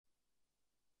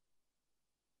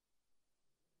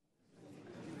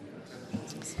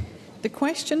The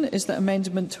question is that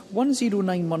Amendment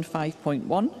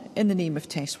 10915.1 in the name of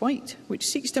Tess White, which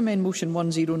seeks to amend Motion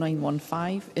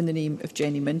 10915 in the name of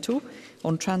Jenny Minto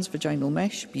on transvaginal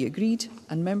mesh, be agreed,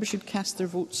 and members should cast their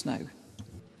votes now.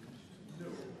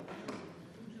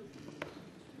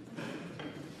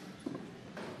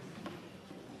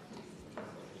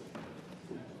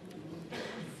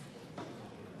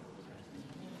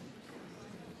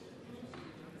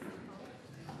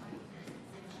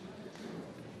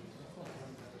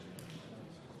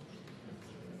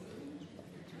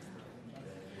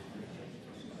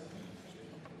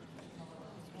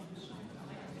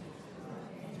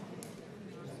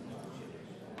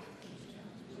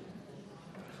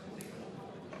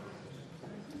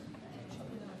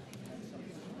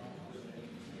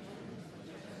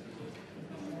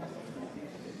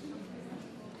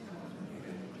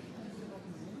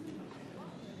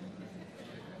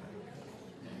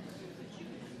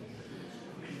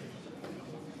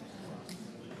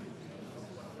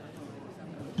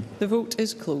 The vote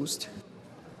is closed.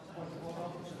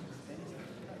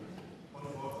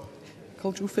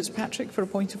 Call Joe Fitzpatrick for a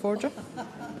point of order.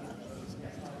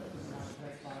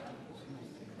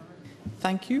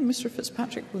 Thank you. Mr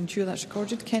Fitzpatrick will ensure that's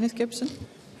recorded. Kenneth Gibson.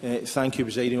 Thank you,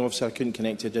 Presiding Officer. I couldn't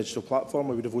connect to a digital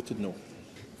platform. I would have voted no.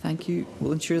 Thank you.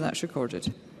 We'll ensure that's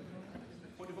recorded.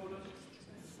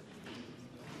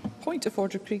 Point of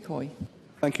order, Craig Hoy.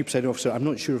 Thank you, Presiding Officer. I'm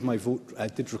not sure if my vote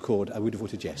did record. I would have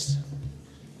voted yes.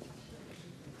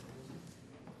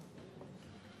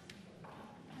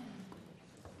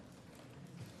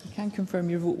 I can confirm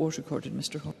your vote was recorded,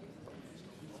 Mr Hoy.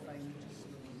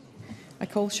 I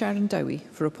call Sharon Dowie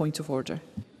for a point of order.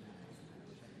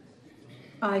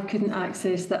 I couldn't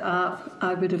access the app.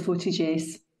 I would have voted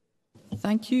yes.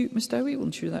 Thank you, Ms Dowie. We'll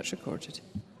ensure that's recorded.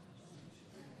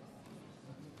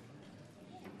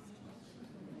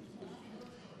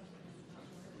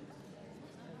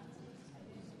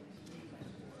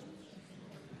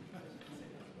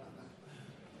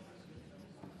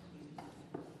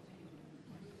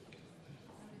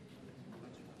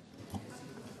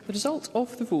 The result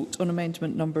of the vote on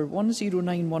amendment number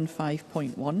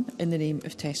 10915.1 in the name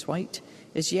of Tess White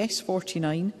is yes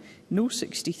 49, no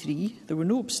 63. There were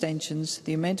no abstentions.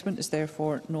 The amendment is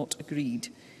therefore not agreed.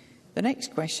 The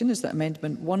next question is that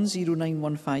amendment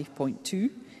 10915.2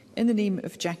 in the name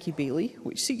of Jackie Bailey,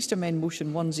 which seeks to amend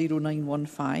motion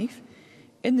 10915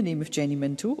 in the name of Jenny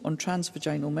Minto on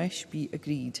transvaginal mesh, be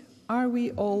agreed. Are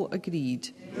we all agreed?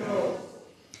 No.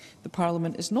 The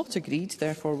Parliament is not agreed,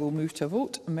 therefore we'll move to a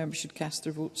vote, and members should cast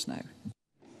their votes now.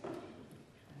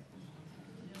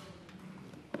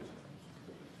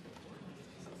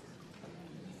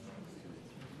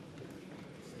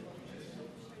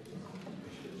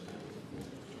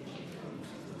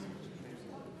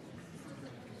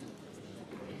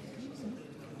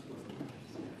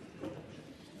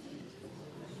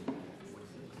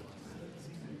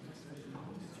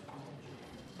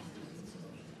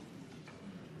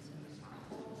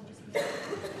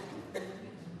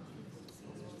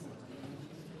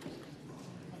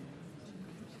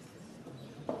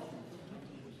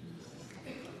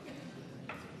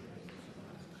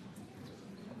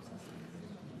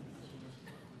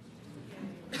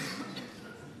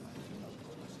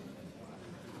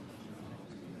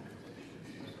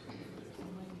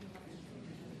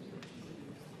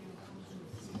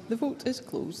 The vote is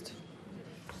closed.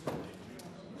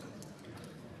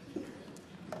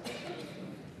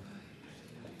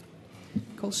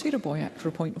 Call Sarah Boyack for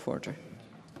a point of order.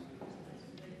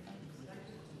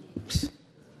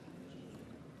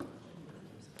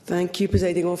 Thank you,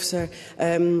 Presiding Officer.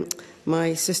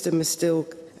 My system is still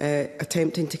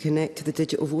attempting to connect to the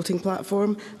digital voting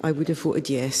platform. I would have voted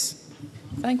yes.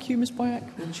 Thank you, Ms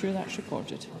Boyack. We'll ensure that's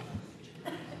recorded.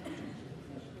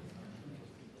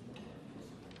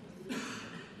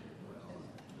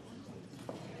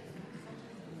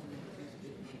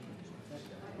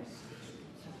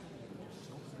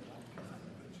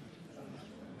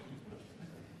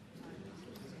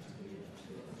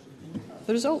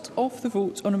 The result of the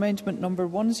vote on amendment number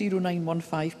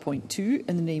 10915.2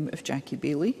 in the name of Jackie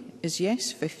Bailey is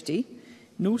yes 50,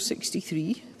 no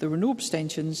 63. There were no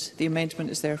abstentions. The amendment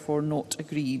is therefore not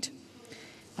agreed.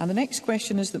 And the next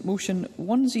question is that motion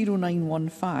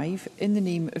 10915 in the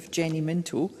name of Jenny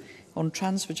Minto on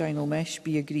transvaginal mesh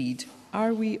be agreed.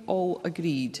 Are we all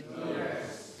agreed?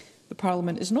 Yes. The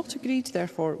Parliament is not agreed,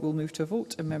 therefore we'll move to a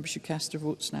vote, and members should cast their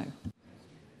votes now.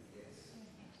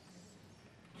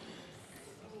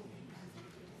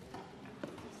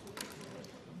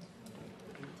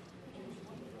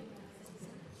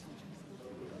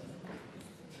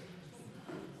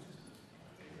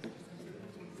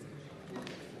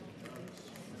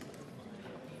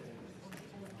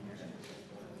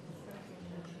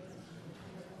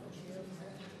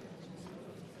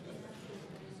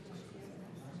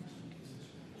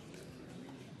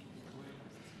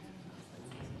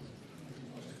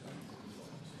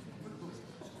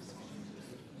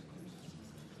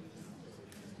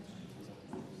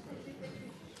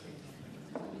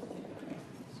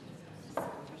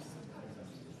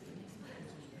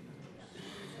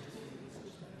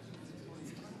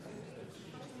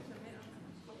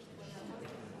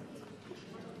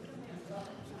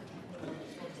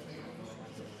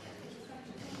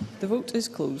 The vote is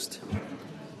closed.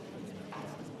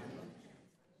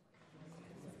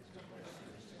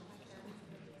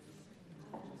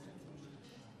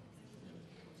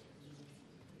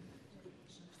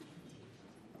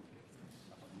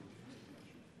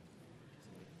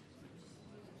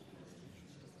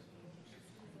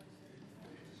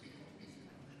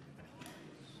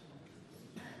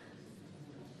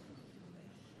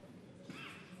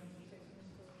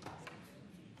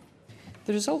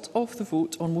 The result of the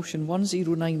vote on motion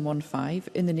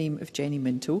 10915 in the name of Jenny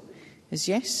Minto is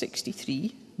yes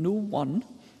 63, no 1.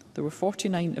 There were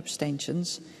 49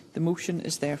 abstentions. The motion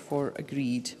is therefore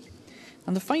agreed.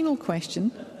 And the final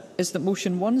question is that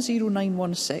motion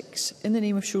 10916 in the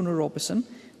name of Shona Robertson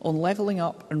on Levelling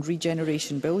Up and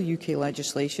Regeneration Bill, UK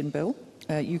legislation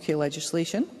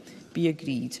be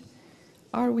agreed.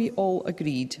 Are we all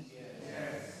agreed?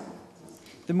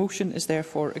 The motion is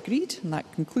therefore agreed, and that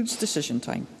concludes decision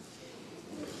time.